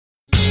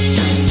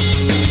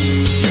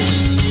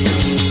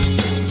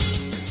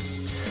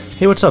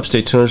Hey, what's up,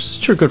 State Tuners?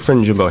 It's your good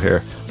friend Jimbo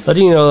here,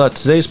 letting you know that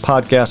today's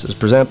podcast is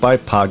presented by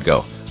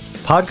Podgo.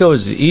 Podgo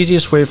is the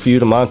easiest way for you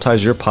to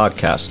monetize your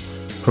podcast,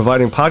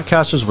 providing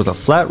podcasters with a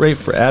flat rate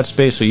for ad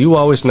space so you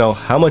always know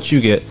how much you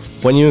get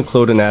when you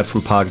include an ad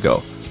from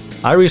Podgo.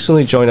 I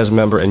recently joined as a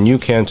member and you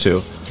can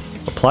too.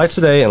 Apply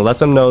today and let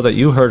them know that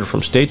you heard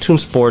from Stay Tuned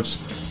Sports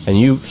and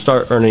you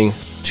start earning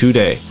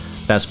today.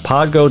 That's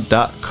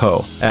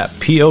podgo.co at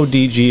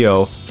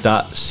podgo.co.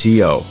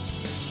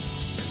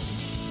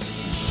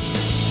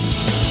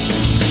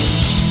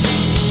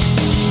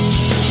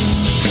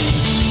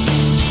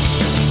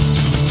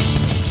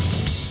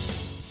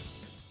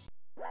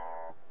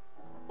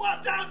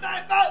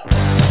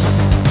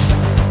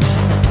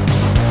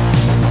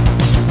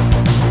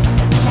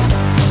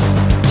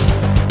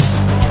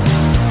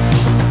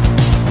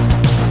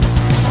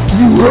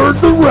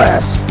 Heard the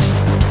rest.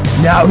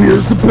 Now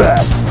here's the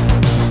best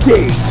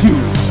Stay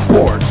Tuned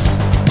Sports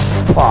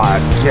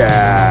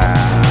Podcast.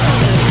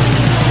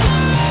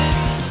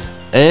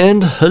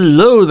 And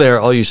hello there,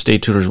 all you Stay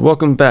Tuners.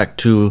 Welcome back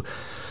to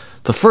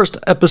the first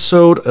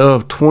episode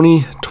of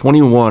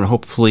 2021.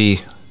 Hopefully,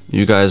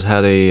 you guys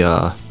had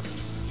a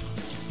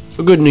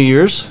good New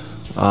Year's.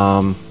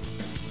 Not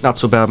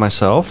so bad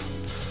myself.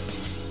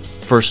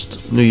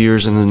 First New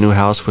Year's in the new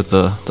house with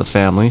the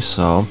family,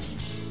 so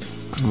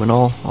it went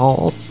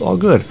all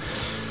good,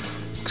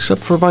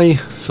 except for my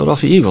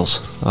Philadelphia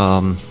Eagles,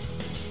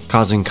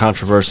 causing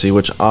controversy,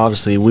 which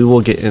obviously we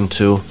will get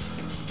into.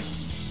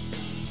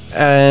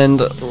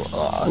 And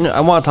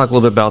I want to talk a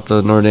little bit about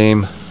the Notre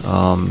Dame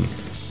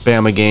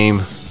Bama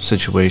game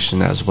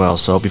situation as well.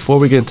 So before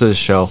we get into the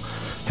show,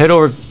 head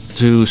over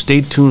to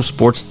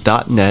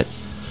staytunesports.net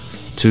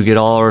to get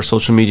all our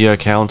social media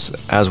accounts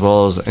as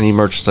well as any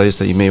merchandise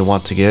that you may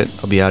want to get.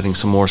 I'll be adding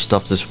some more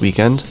stuff this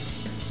weekend.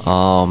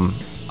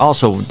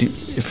 Also,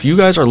 if you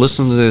guys are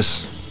listening to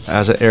this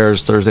as it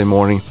airs Thursday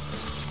morning,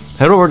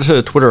 head over to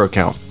the Twitter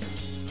account.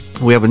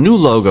 We have a new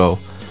logo,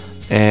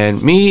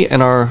 and me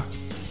and our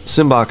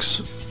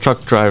Simbox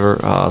truck driver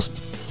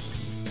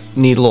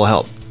need a little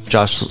help.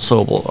 Josh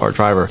Sobel, our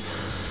driver.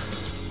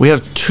 We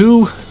have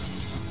two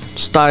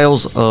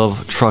styles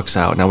of trucks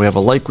out. Now we have a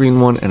light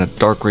green one and a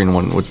dark green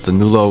one with the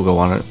new logo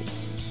on it.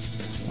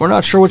 We're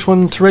not sure which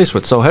one to race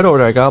with, so head over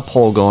there. I got a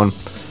poll going.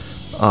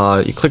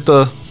 You click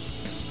the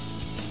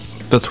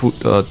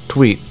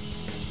tweet.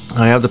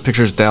 I have the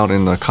pictures down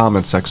in the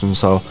comment section,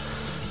 so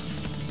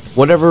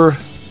whatever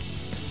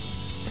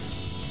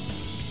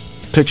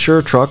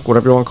picture, truck,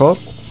 whatever you want to call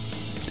it,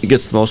 it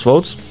gets the most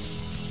votes,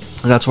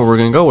 and that's what we're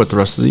going to go with the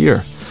rest of the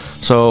year.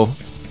 So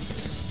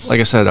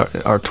like I said,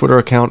 our Twitter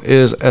account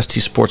is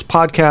ST Sports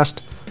Podcast,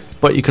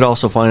 but you could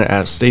also find it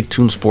at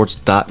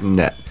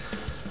staytunesports.net.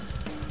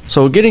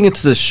 So getting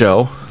into this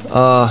show,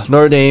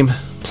 Notre Dame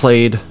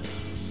played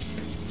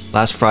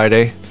last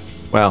Friday.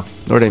 Well,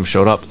 Notre Dame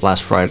showed up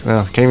last Friday.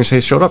 Well, I can't even say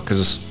showed up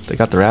because they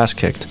got their ass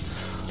kicked.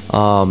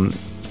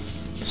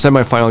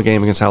 Semi-final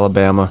game against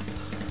Alabama,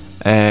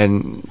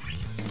 and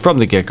from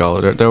the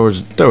get-go, there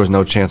was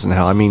no chance in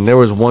hell. I mean, there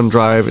was one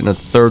drive in the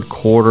third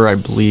quarter, I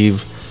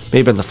believe,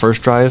 maybe in the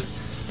first drive,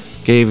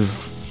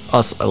 gave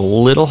us a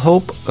little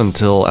hope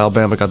until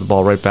Alabama got the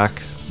ball right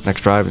back next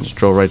drive and just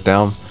drove right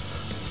down.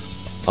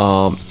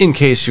 In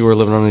case you were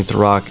living underneath the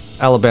rock,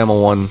 Alabama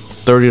won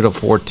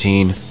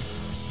 30-14,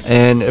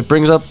 and it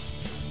brings up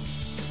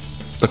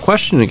the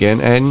question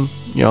again, and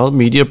the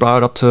media brought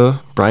it up to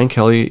Brian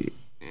Kelly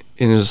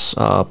in his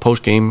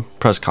post-game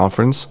press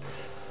conference.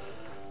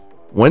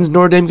 When's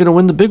Notre Dame going to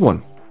win the big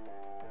one?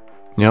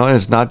 And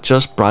it's not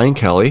just Brian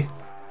Kelly.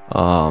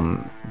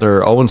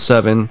 They're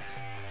 0-7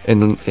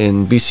 in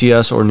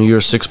BCS or New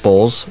Year's Six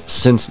bowls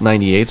since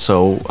 '98.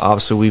 So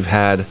obviously we've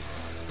had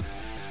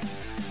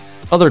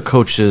other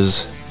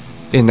coaches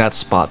in that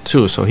spot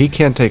too. So he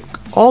can't take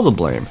all the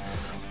blame.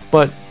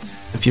 But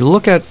if you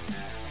look at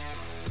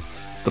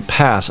the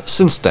past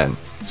since then,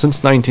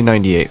 since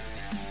 1998,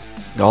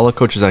 all the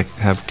coaches that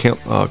have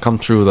come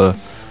through the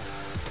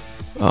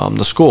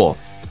school,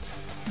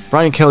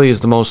 Brian Kelly is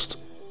the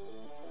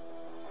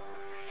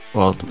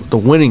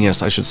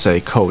winningest, I should say,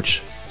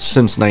 coach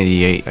since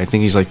 '98. I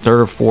think he's like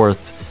third or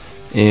fourth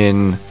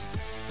in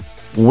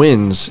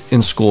wins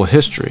in school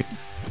history.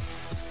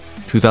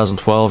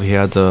 2012, he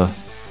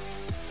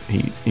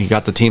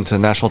got the team to the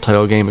national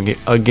title game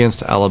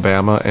against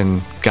Alabama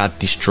and got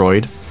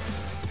destroyed.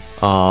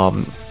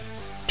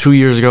 2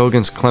 years ago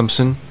against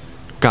Clemson,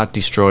 got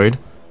destroyed.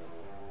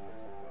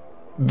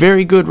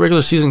 Very good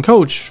regular season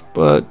coach,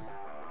 but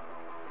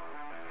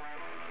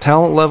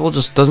talent level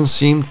just doesn't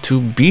seem to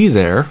be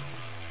there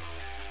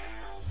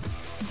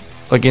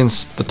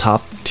against the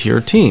top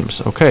tier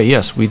teams. Okay,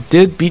 yes, we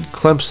did beat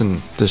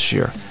Clemson this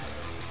year.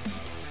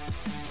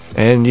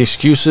 And the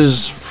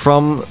excuses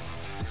from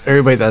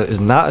everybody that is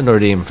not a Notre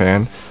Dame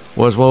fan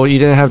was, well, you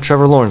didn't have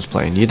Trevor Lawrence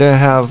playing. You didn't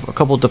have a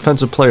couple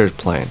defensive players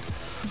playing.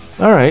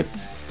 All right.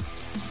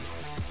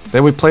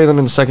 Then we play them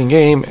in the second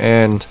game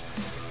and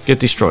get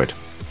destroyed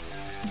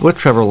with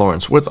Trevor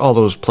Lawrence, with all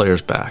those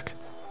players back.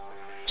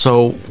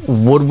 So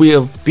would we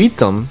have beat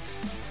them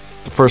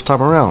the first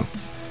time around?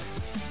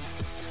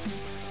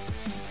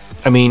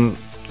 I mean,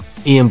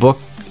 Ian Book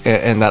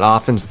and that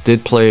offense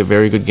did play a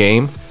very good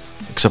game,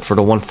 except for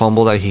the one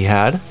fumble that he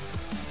had.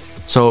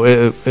 So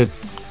it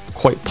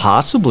quite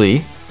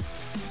possibly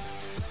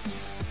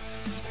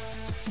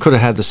could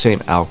have had the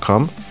same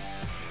outcome,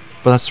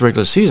 but that's the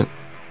regular season.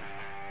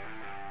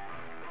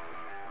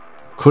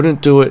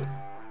 Couldn't do it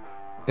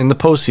in the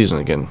postseason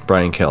again,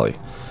 Brian Kelly.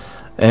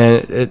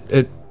 And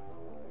it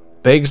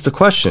begs the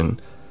question,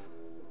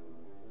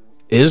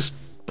 is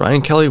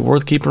Brian Kelly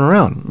worth keeping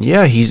around?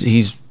 Yeah,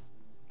 he's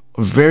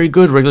a very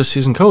good regular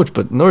season coach,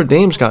 but Notre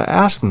Dame's got to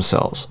ask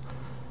themselves,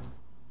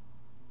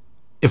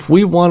 if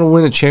we want to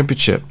win a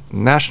championship,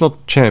 national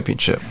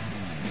championship,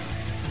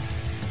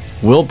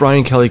 will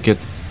Brian Kelly get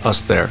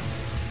us there?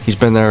 He's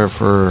been there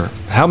for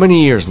how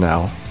many years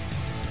now?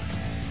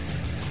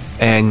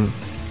 And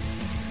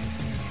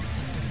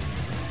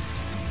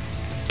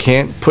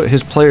can't put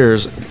his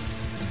players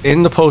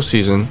in the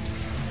postseason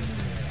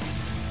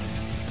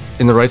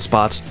in the right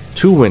spots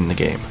to win the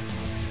game.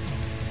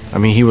 I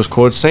mean, he was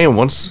quoted saying,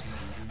 once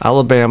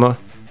Alabama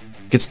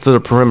gets to the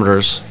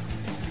perimeters,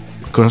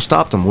 we're going to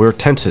stop them. We're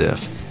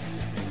tentative.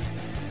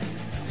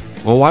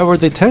 Well, why were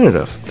they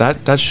tentative?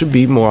 That should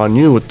be more on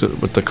you with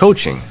the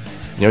coaching.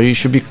 You know, you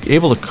should be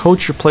able to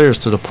coach your players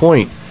to the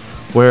point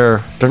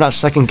where they're not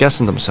second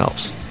guessing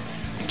themselves.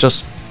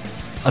 Just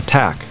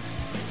attack.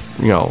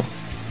 You know,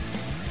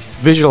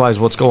 visualize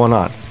what's going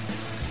on.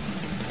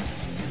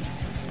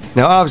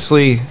 Now,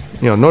 obviously,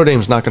 you know, Notre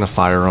Dame's not going to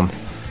fire him,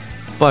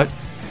 but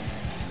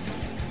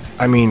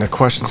I mean, the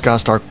question's got to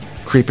start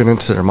creeping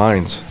into their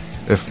minds.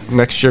 If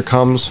next year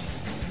comes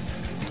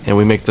and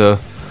we make the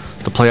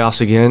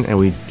playoffs again and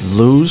we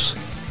lose,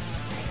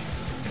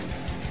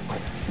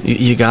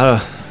 you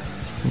gotta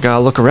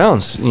look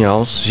around, you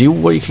know, see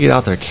what you can get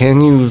out there.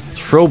 Can you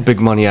throw big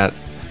money at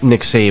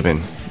Nick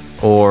Saban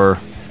or,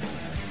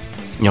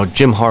 you know,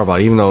 Jim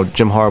Harbaugh, even though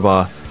Jim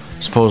Harbaugh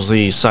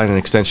supposedly signed an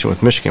extension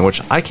with Michigan,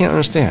 which I can't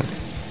understand.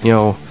 You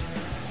know,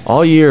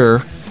 all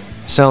year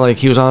sounded like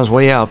he was on his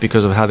way out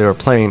because of how they were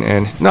playing,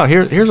 and no,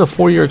 here's a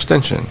 4-year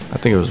extension. I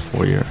think it was a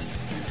 4-year.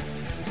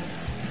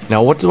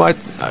 Now, what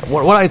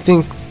I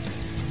think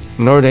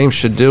Notre Dame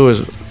should do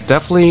is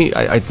definitely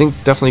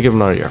give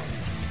him another year,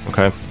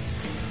 okay?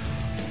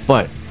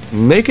 But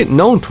make it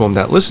known to him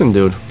that, listen,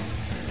 dude,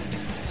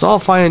 it's all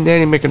fine and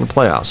dandy making the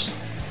playoffs,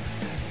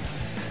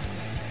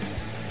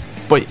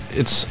 but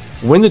it's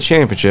win the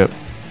championship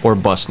or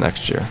bust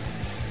next year.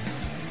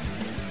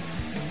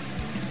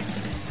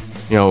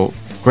 You know,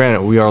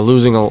 granted, we are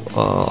losing a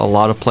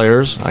lot of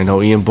players. I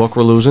know Ian Book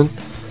we're losing.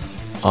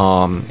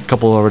 A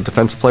couple of our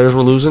defensive players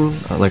we're losing,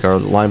 like our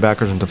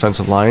linebackers and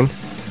defensive line.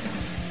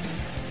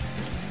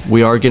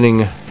 We are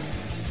getting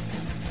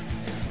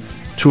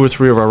 2 or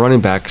 3 of our running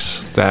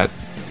backs that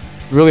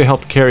really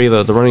helped carry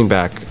the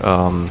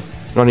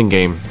running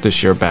game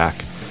this year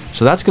back.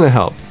 So that's going to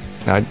help.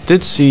 Now, I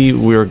did see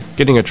we were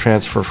getting a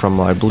transfer from,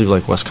 I believe,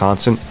 like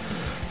Wisconsin.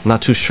 I'm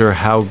not too sure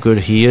how good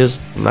he is.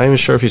 I'm not even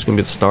sure if he's going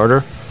to be the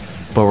starter.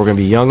 But we're going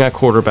to be young at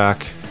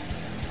quarterback.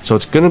 So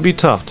it's going to be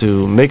tough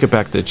to make it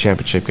back to the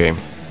championship game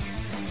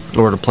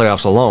or the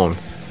playoffs alone.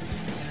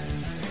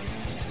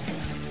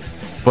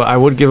 But I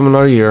would give him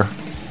another year.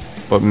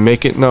 But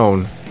make it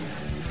known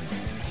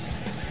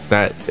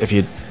that if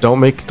you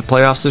don't make the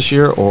playoffs this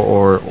year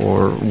or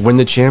win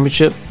the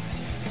championship,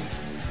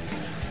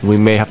 we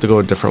may have to go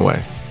a different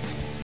way.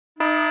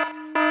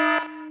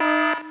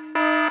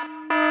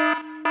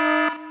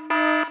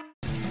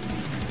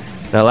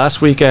 Now,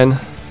 last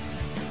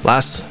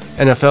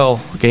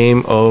NFL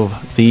game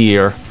of the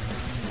year,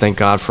 thank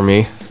God for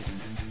me.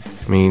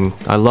 I mean,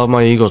 I love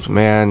my Eagles, but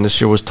man, this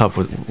year was tough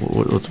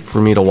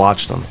for me to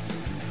watch them.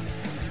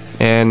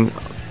 And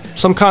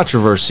some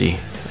controversy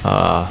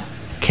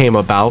came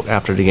about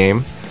after the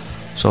game.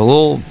 So a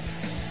little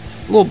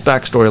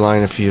backstory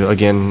line if you,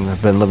 again,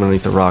 have been living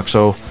underneath the rock.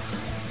 So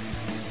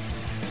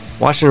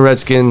Washington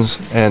Redskins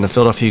and the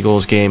Philadelphia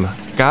Eagles game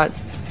got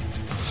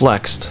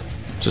flexed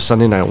to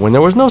Sunday night when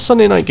there was no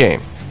Sunday night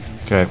game.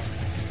 Okay.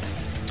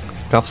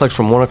 Got flexed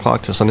from 1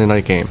 o'clock to Sunday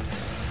night game.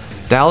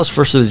 Dallas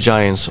versus the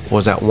Giants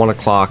was at 1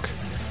 o'clock.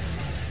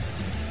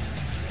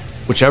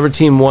 Whichever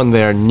team won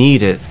there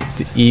needed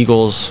the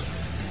Eagles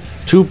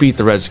to beat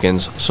the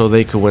Redskins so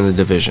they could win the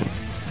division.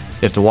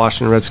 If the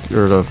Washington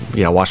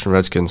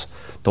Redskins,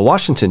 the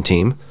Washington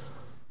team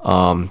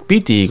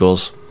beat the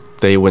Eagles,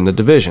 they win the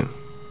division.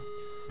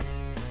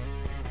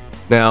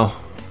 Now,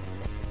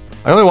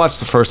 I only watched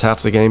the first half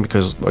of the game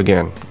because,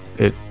 again,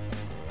 it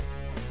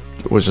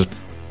was just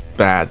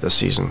bad this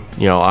season.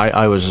 You know,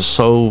 I was just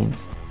so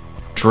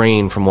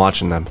drained from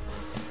watching them.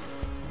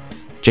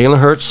 Jalen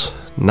Hurts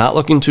not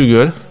looking too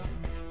good,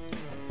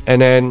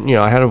 and then, you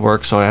know, I had to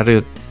work, so I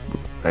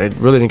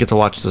really didn't get to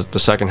watch the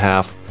second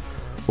half.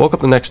 Woke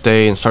up the next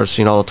day and started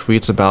seeing all the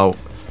tweets about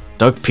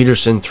Doug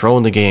Peterson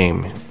throwing the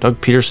game.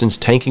 Doug Peterson's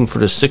tanking for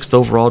the 6th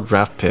overall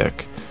draft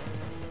pick,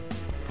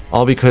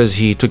 all because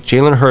he took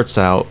Jalen Hurts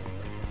out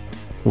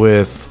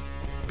with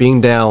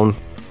being down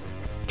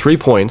 3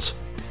 points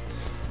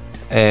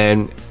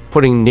and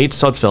putting Nate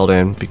Sudfeld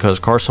in because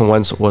Carson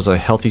Wentz was a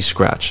healthy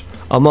scratch.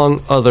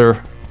 among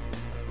other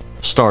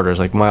starters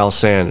like Miles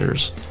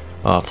Sanders,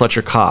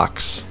 Fletcher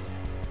Cox.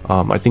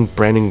 I think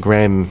Brandon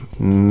Graham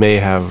may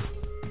have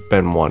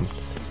been one,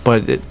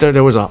 but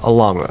there was a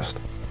long list.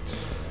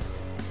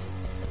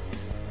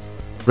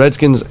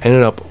 Redskins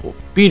ended up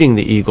beating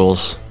the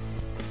Eagles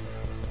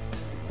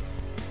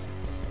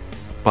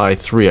by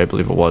 3, I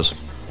believe it was,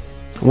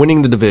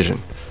 winning the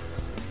division.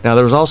 Now,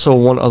 there was also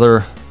one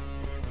other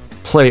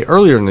play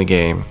earlier in the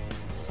game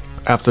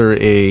after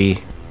a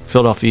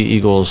Philadelphia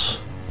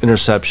Eagles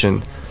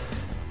interception.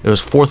 It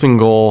was 4th and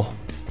goal,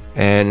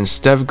 and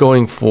instead of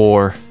going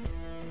for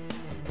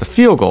the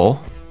field goal,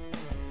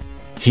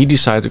 he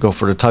decided to go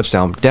for the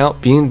touchdown,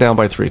 being down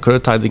by 3. Could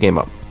have tied the game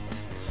up.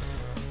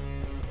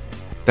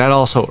 That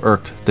also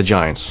irked the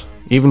Giants.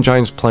 Even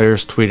Giants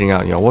players tweeting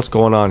out, what's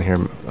going on here?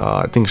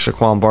 I think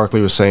Saquon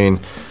Barkley was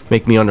saying,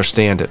 make me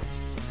understand it.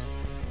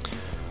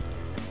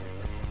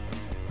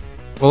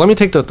 Well, let me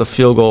take the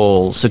field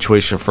goal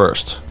situation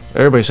first.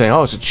 Everybody's saying,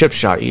 it's a chip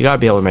shot. You got to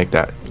be able to make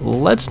that.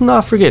 Let's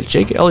not forget,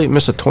 Jake Elliott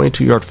missed a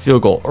 22-yard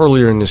field goal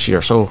earlier in this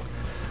year. So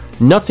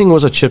nothing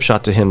was a chip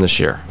shot to him this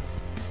year.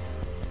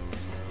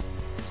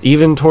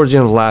 Even towards the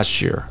end of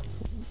last year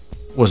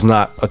was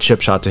not a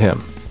chip shot to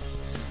him.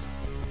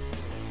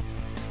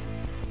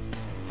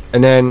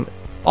 And then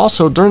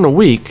also during the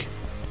week,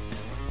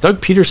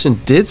 Doug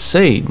Peterson did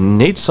say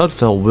Nate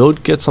Sudfeld will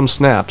get some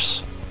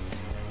snaps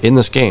in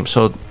this game.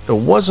 So it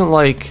wasn't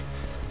like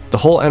the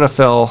whole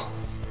NFL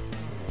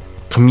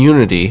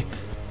community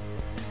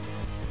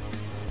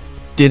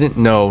didn't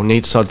know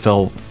Nate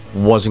Sudfeld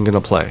wasn't going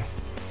to play.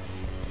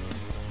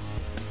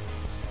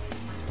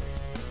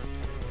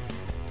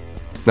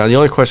 Now, the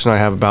only question I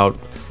have about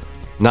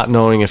not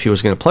knowing if he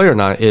was going to play or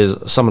not is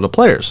some of the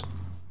players.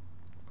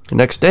 The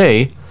next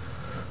day,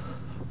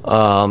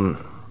 Jalen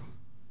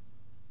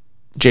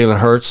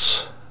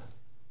Hurts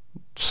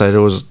said it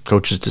was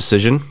coach's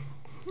decision.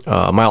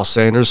 Miles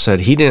Sanders said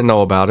he didn't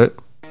know about it,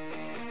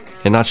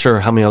 and not sure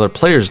how many other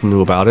players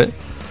knew about it.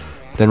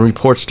 Then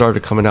reports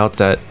started coming out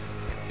that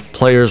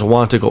players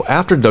wanted to go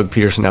after Doug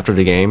Peterson after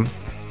the game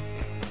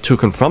to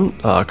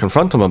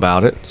confront him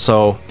about it.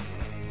 So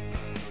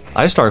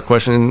I started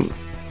questioning,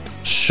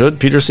 should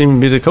Peterson even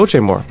be the coach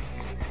anymore?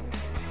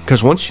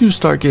 Because once you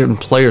start getting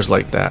players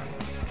like that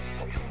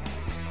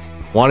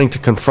wanting to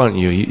confront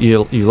you,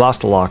 you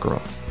lost the locker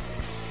room.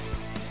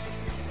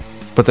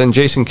 But then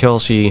Jason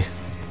Kelce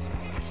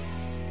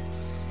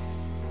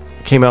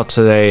came out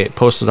today,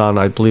 posted on,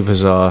 I believe,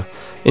 his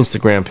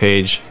Instagram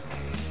page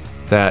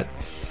that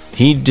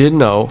he did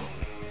know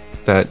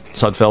that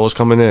Sudfeld was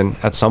coming in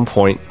at some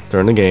point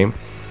during the game.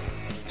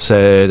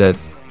 Said that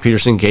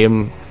Peterson gave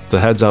him the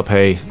heads up,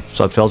 hey,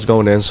 Sudfeld's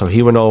going in. So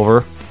he went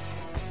over,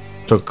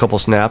 took a couple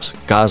snaps,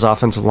 got his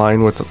offensive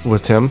line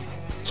with him.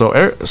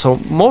 So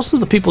most of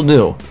the people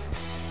knew,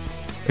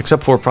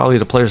 except for probably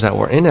the players that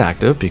were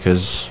inactive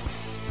because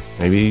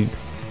maybe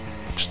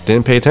just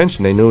didn't pay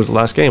attention. They knew it was the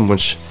last game,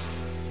 which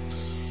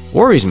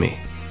worries me.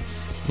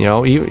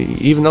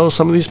 Even though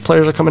some of these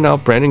players are coming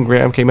out, Brandon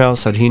Graham came out and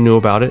said he knew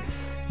about it.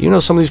 Even though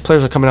some of these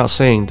players are coming out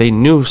saying they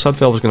knew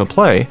Sudfeld was going to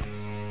play,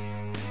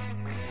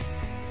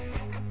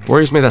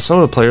 worries me that some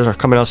of the players are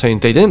coming out saying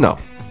they didn't know.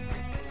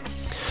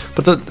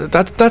 But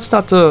that's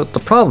not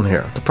the problem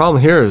here. The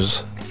problem here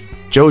is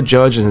Joe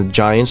Judge and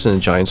the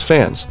Giants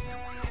fans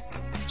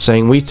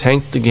saying we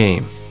tanked the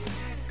game.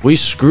 We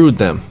screwed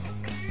them.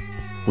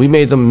 We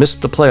made them miss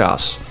the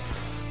playoffs.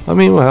 I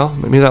mean, well,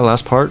 maybe that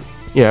last part,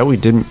 yeah, we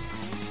did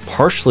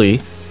partially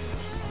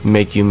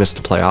make you miss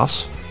the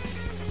playoffs.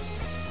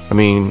 I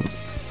mean,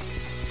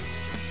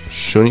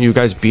 shouldn't you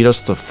guys beat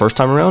us the first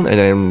time around? And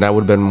then that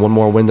would have been one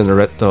more win than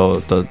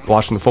the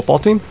Washington football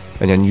team?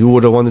 And then you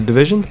would have won the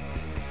division?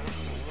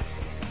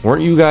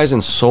 Weren't you guys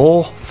in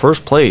sole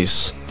first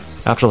place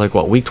after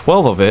week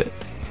 12 of it,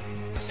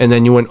 and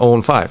then you went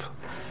 0-5.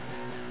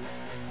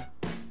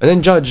 And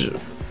then Judge,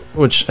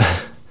 which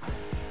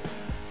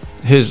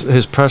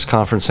his press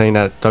conference saying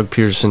that Doug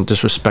Peterson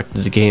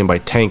disrespected the game by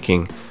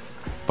tanking,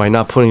 by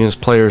not putting his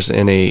players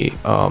in a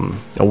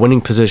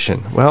winning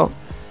position. Well,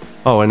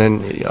 and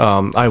then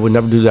I would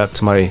never do that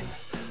to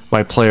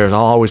my players. I'll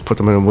always put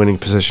them in a winning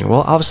position.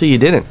 Well, obviously you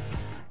didn't.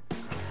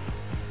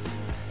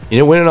 You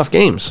didn't win enough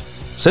games.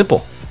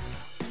 Simple.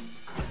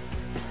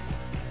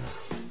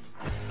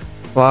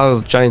 A lot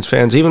of Giants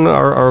fans, even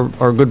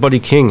our good buddy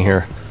King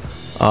here,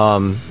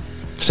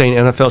 saying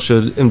NFL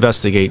should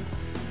investigate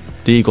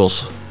the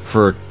Eagles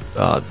for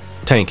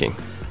tanking.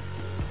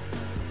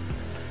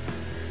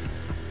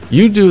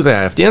 You do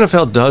that. If the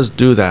NFL does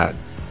do that,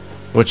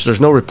 which there's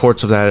no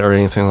reports of that or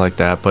anything like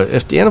that, but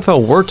if the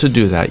NFL were to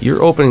do that,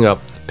 you're opening up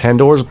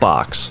Pandora's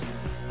box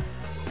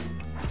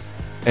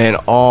and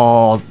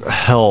all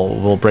hell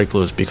will break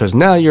loose, because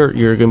now you're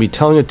going to be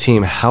telling a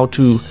team how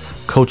to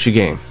coach a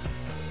game.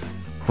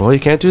 Well, you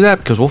can't do that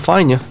because we'll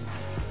fine you.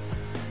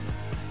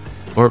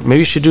 Or maybe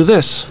you should do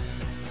this.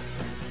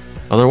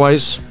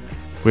 Otherwise,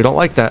 we don't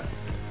like that.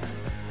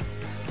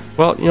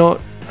 Well,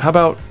 how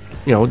about,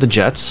 the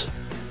Jets?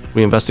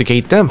 We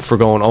investigate them for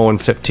going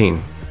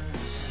 0-15.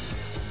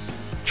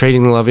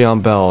 trading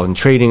Le'Veon Bell and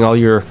trading all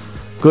your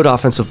good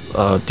offensive,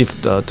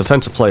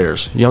 defensive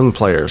players, young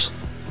players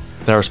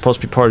that are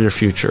supposed to be part of your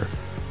future.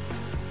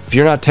 If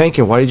you're not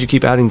tanking, why did you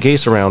keep adding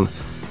Gase around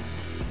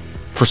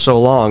for so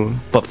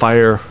long, but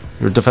fire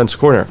your defensive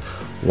coordinator?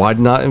 Why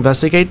not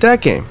investigate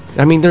that game?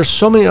 I mean, there's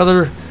so many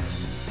other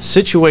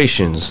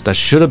situations that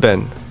should have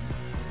been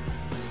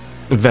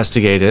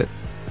investigated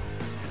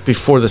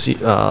before this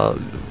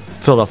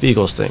Philadelphia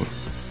Eagles thing.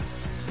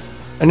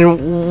 And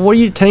then what are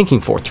you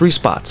tanking for? 3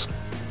 spots.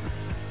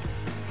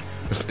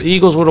 If the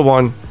Eagles would have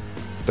won,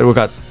 they would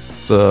have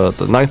got the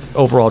 9th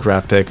overall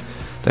draft pick.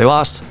 They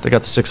lost, they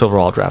got the 6th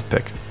overall draft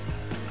pick.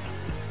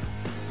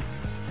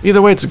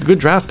 Either way, it's a good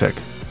draft pick.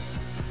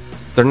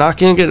 They're not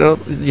going to get,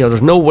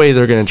 there's no way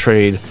they're going to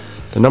trade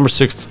the number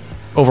 6th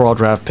overall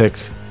draft pick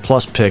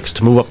plus picks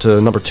to move up to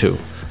number 2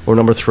 or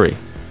number 3.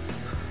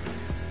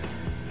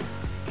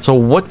 So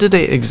what did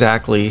they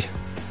exactly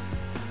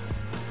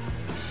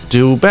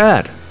do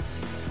bad?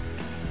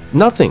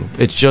 Nothing.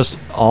 It's just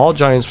all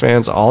Giants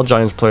fans, all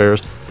Giants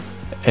players,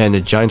 and the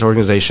Giants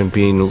organization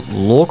being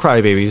little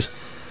crybabies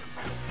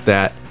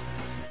that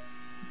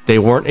they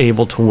weren't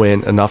able to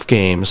win enough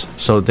games,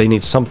 so they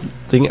need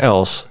something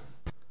else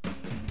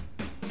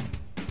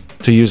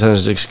to use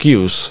as an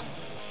excuse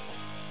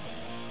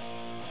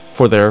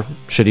for their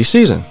shitty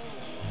season.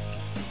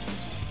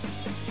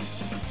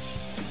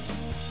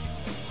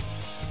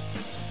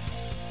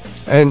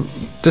 And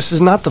this is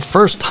not the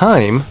first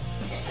time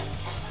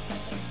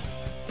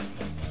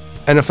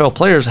NFL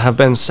players have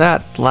been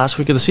sat last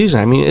week of the season.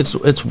 I mean,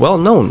 it's well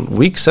known.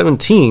 Week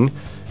 17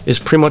 is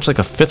pretty much like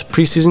a 5th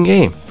preseason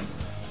game.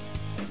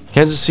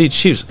 Kansas City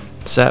Chiefs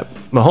sat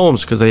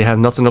Mahomes because they have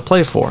nothing to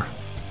play for.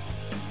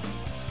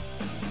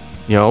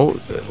 Do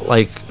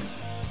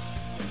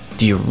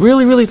you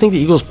really think the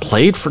Eagles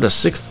played for the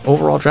 6th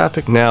overall draft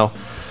pick? Now,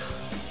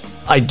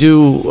 I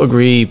do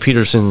agree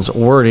Peterson's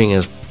wording in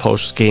his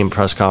post-game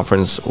press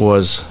conference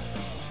was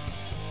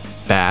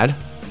bad.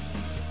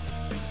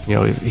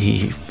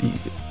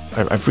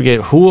 I forget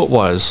who it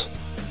was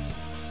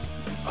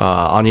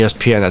on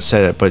ESPN that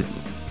said it, but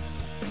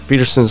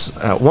Peterson's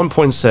at one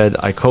point said,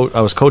 I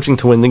was coaching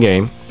to win the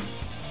game,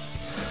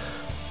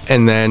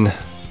 and then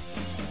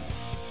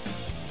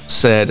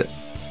said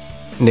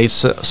Nate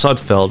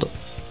Sudfeld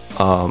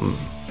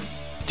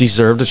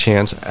deserved a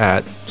chance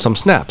at some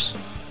snaps.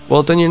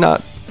 Well, then you're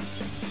not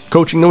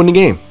coaching to win the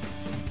game.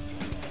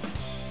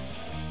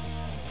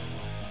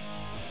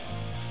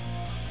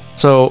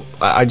 So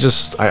I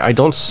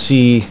don't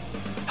see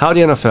how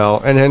the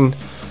NFL, and then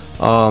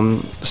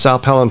Sal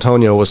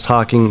Paolantonio was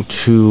talking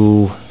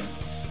to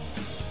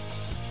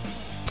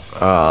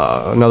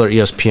another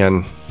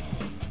ESPN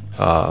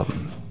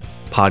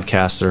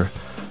podcaster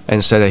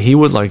and said that he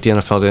would like the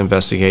NFL to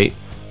investigate.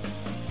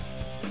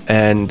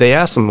 And they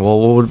asked him,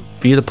 well, what would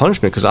be the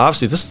punishment? Because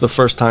obviously this is the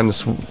first time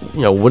this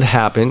would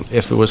happen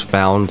if it was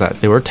found that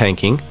they were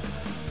tanking.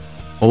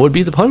 What would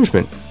be the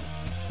punishment?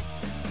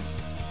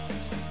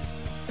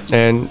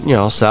 And,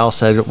 Sal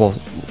said, well,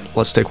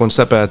 let's take one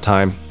step at a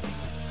time.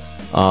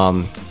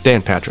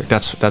 Dan Patrick,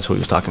 that's who he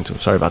was talking to.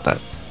 Sorry about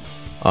that.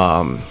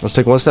 Let's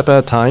take one step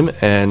at a time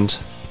and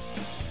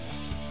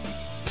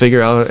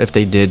figure out if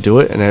they did do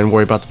it and then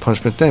worry about the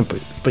punishment then.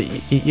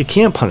 But you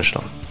can't punish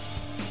them.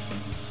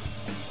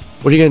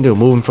 What are you going to do?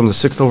 Move them from the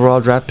 6th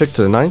overall draft pick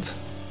to the 9th?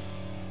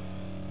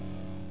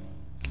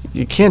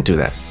 You can't do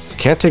that. You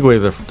can't take away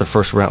the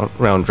first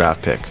round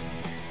draft pick.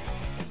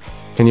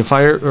 Can you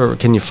fire or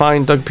can you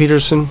find Doug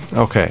Peterson?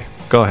 Okay,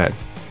 go ahead.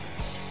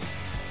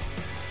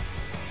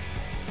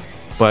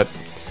 But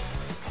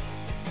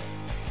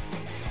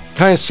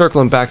kind of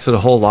circling back to the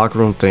whole locker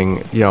room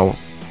thing,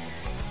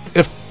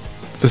 if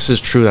this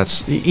is true,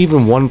 that's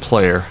even one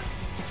player,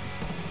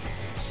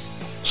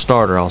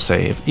 starter, I'll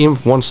say, if even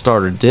one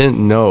starter didn't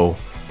know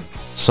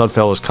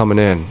Sudfeld was coming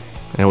in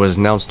and it was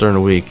announced during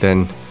the week,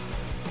 then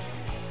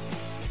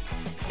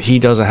he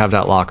doesn't have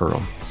that locker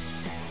room.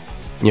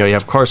 You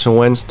have Carson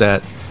Wentz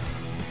that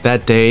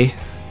day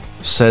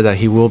said that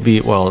he will be,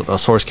 a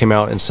source came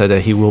out and said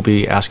that he will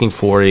be asking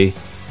for a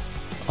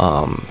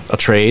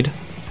trade.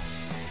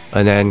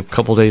 And then a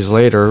couple days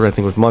later, I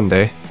think it was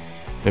Monday,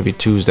 maybe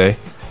Tuesday,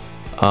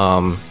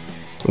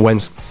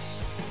 Wentz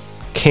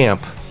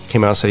camp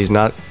came out and said he's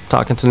not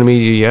talking to the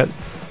media yet,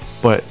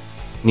 but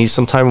needs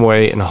some time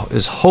away and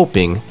is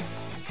hoping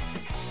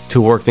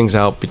to work things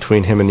out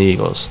between him and the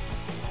Eagles.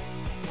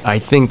 I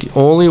think the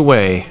only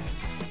way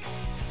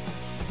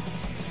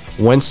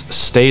Wentz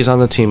stays on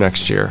the team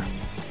next year,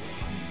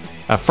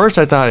 at first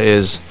I thought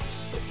is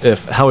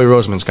if Howie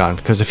Roseman's gone,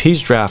 because if he's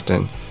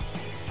drafting,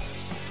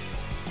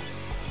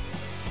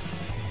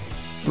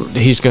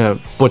 he's going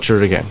to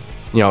butcher it again.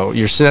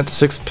 You're sitting at the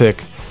 6th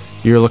pick,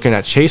 you're looking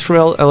at Chase from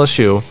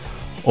LSU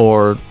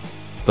or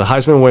the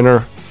Heisman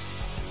winner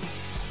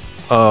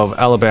of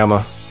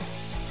Alabama,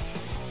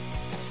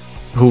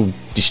 who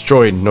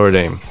destroyed Notre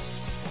Dame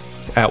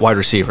at wide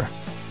receiver.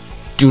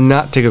 Do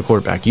not take a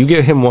quarterback. You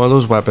get him one of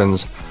those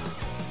weapons,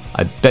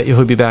 I bet you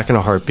he'll be back in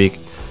a heartbeat.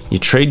 You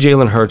trade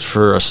Jalen Hurts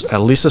for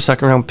at least a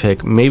 2nd round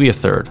pick, maybe a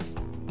 3rd.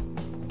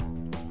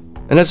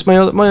 And that's my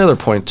other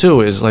point too,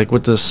 is like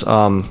with this,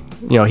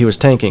 he was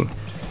tanking.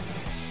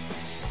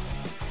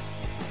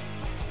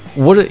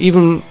 Would it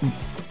even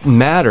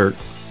mattered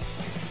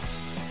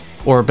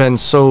or been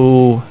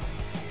so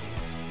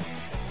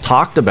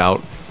talked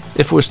about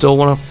if it was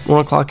still a 1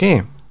 o'clock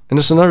game? And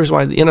this is another reason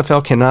why the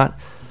NFL cannot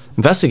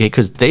investigate,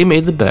 because they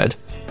made the bed,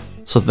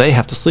 so they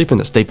have to sleep in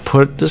this. They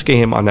put this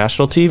game on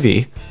national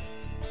TV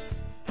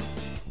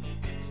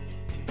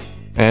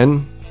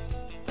and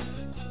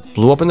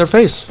blew up in their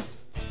face.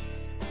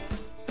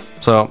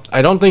 So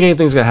I don't think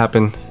anything's gonna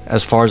happen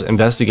as far as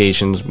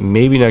investigations.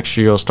 Maybe next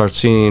year you'll start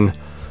seeing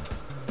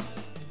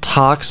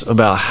talks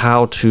about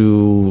how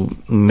to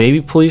maybe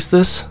police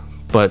this,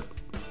 but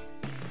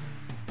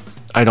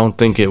I don't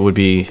think it would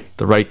be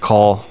the right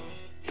call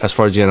as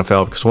far as the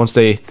NFL, because once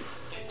they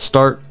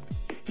start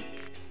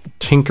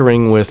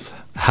tinkering with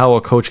how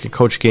a coach can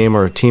coach a game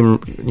or a team,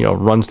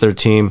 runs their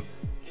team,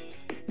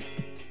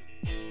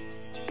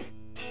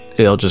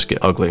 it'll just get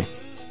ugly.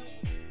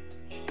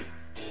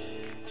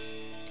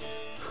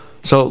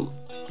 So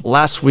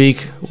last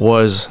week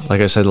was, like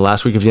I said, the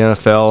last week of the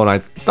NFL, and I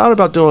thought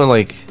about doing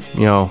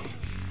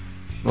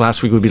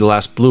last week would be the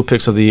last Blue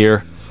Picks of the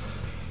year.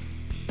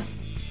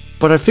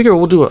 But I figure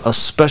we'll do a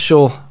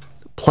special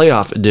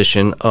playoff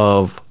edition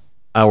of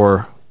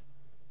our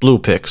Blue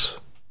Picks.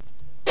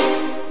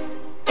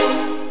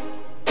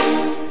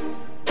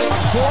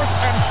 4th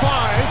and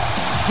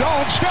 5.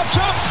 Jones steps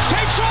up,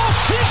 takes off,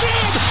 he's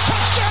in!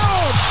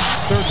 Touchdown!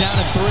 3rd down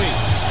and 3.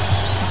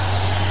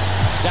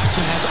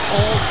 Jackson has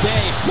all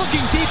day,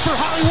 looking deep for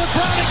Hollywood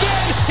Brown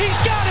again. He's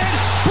got it.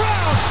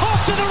 Brown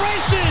off to the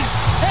races,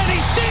 and he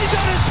stays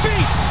on his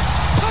feet.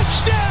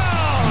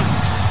 Touchdown!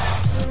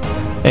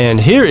 And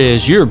here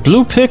is your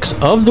Blue Picks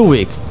of the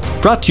week,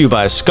 brought to you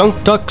by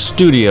Skunk Duck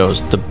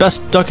Studios, the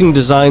best ducking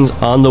designs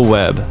on the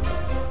web.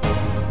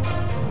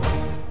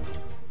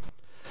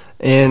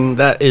 And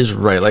that is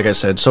right, like I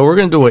said. So we're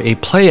going to do a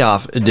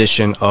playoff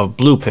edition of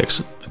Blue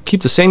Picks.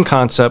 Keep the same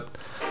concept,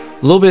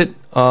 a little bit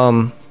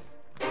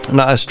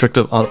not as strict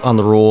on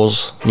the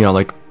rules,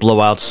 like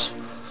blowouts,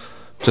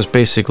 just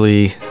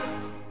basically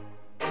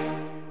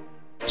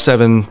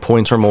 7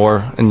 points or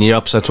more, and the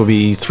upsets will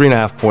be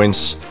 3.5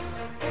 points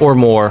or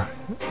more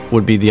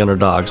would be the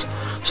underdogs.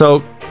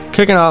 So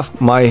kicking off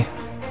my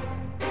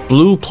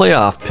blue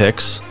playoff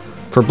picks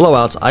for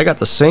blowouts, I got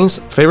the Saints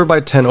favored by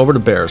 10 over the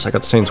Bears. I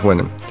got the Saints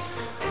winning.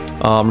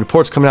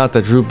 Reports coming out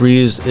that Drew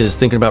Brees is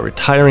thinking about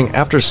retiring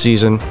after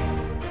season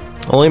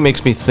only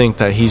makes me think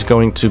that he's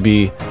going to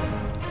be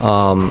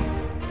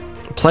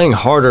playing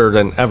harder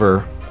than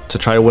ever to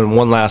try to win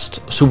one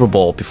last Super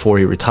Bowl before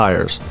he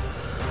retires.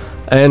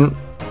 And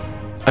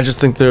I just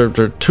think they're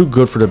too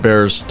good for the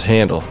Bears to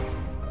handle.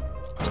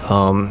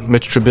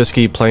 Mitch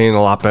Trubisky playing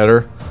a lot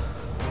better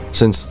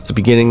since the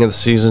beginning of the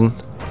season.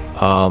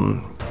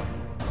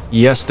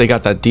 Yes, they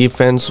got that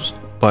defense,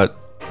 but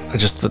I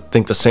just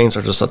think the Saints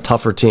are just a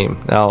tougher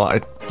team. Now,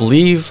 I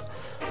believe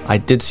I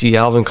did see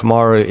Alvin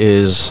Kamara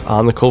is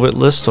on the COVID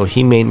list, so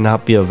he may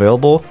not be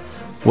available,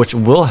 which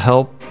will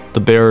help the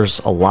Bears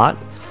a lot,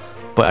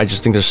 but I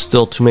just think there's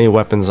still too many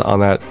weapons on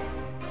that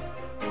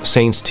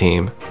Saints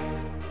team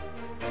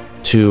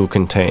to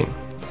contain.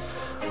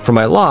 For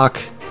my lock,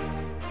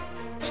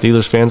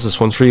 Steelers fans, this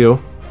one's for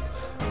you.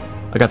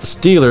 I got the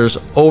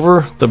Steelers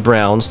over the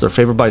Browns. They're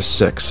favored by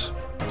 6.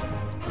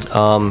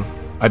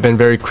 I've been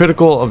very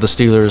critical of the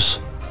Steelers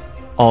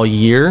all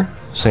year,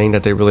 saying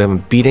that they really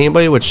haven't beat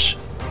anybody, which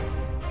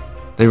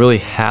they really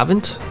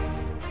haven't.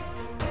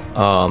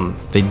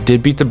 They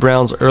did beat the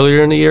Browns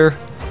earlier in the year.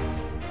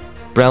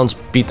 Browns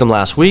beat them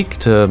last week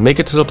to make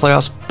it to the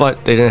playoffs,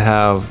 but they didn't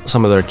have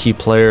some of their key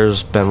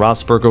players. Ben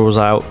Roethlisberger was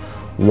out.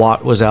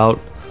 Watt was out.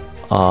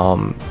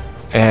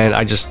 And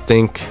I just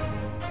think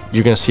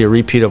you're going to see a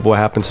repeat of what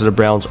happened to the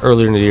Browns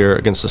earlier in the year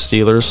against the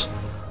Steelers.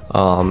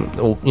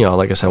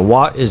 Like I said,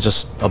 Watt is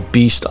just a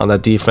beast on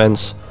that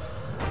defense.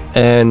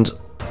 And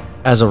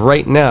as of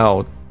right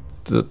now,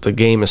 the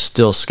game is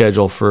still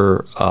scheduled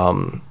for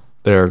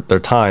their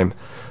time,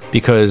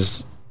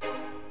 because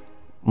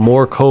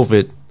more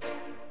COVID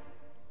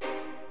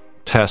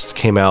tests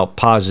came out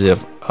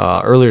positive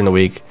earlier in the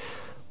week,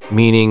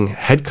 meaning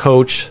head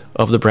coach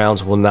of the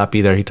Browns will not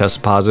be there. He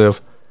tested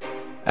positive,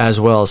 as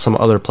well as some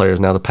other players.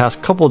 Now, the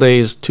past couple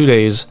days, 2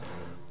 days,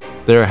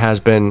 there has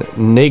been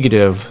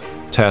negative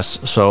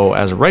tests. So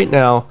as of right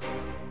now,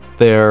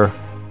 their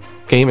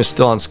game is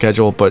still on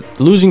schedule, but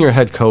losing your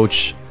head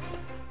coach,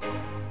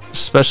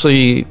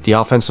 especially the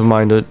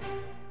offensive-minded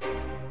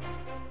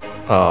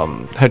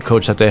head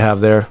coach that they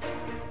have there,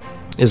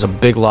 is a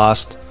big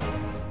loss.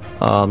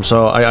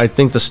 So I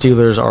think the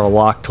Steelers are a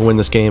lock to win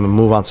this game and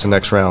move on to the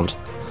next round.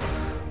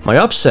 My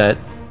upset,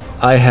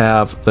 I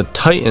have the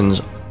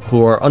Titans,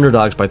 who are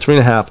underdogs by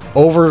 3.5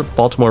 over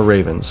Baltimore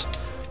Ravens.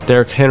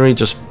 Derrick Henry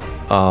just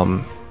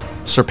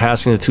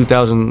surpassing the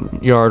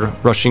 2,000-yard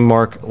rushing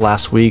mark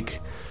last week,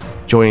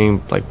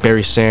 joining like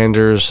Barry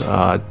Sanders,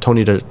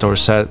 Tony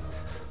Dorsett,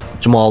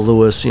 Jamal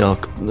Lewis.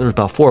 There's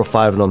about 4 or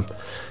 5 of them.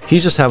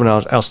 He's just having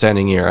an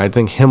outstanding year. I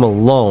think him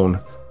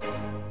alone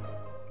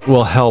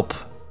will help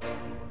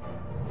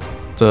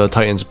the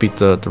Titans beat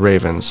the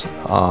Ravens.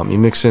 You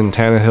mix in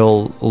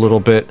Tannehill a little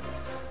bit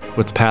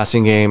with the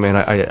passing game, and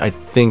I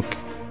think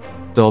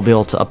they'll be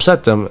able to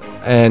upset them.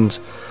 And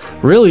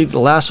really, the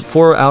last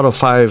 4 out of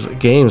 5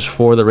 games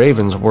for the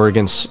Ravens were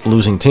against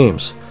losing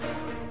teams.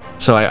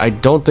 So I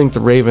don't think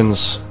the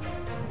Ravens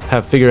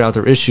have figured out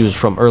their issues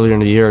from earlier in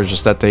the year,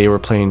 just that they were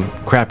playing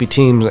crappy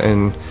teams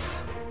and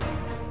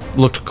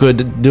looked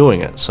good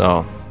doing it.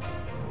 So,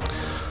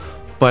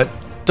 but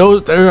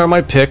there are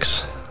my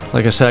picks.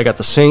 Like I said, I got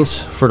the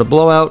Saints for the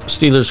blowout,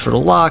 Steelers for the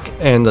lock,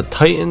 and the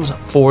Titans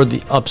for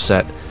the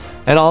upset.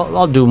 And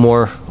I'll do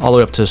more all the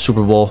way up to the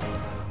Super Bowl,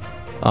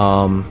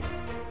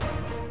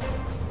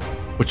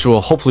 which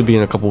will hopefully be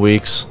in a couple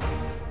weeks.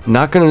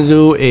 Not going to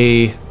do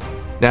a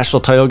national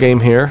title game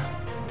here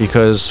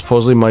because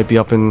supposedly might be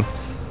up in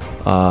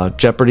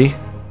jeopardy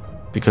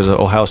because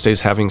Ohio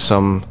State's having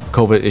some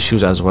COVID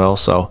issues as well.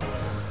 So,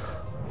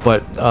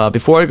 but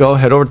before I go,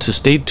 head over to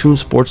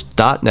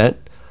StayTunedSports.net.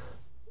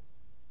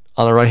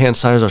 On the right-hand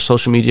side is our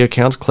social media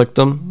accounts. Click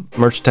them.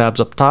 Merch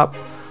tabs up top.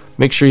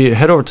 Make sure you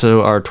head over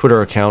to our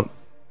Twitter account,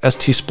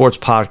 ST Sports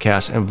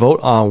Podcast, and vote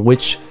on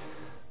which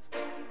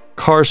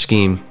car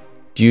scheme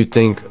do you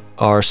think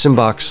our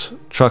Simbox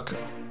truck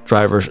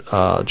driver,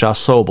 Josh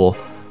Sobel,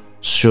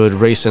 should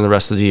race in the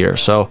rest of the year.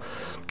 So,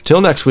 till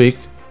next week,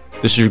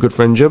 this is your good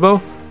friend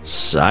Jibbo,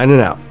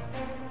 signing out.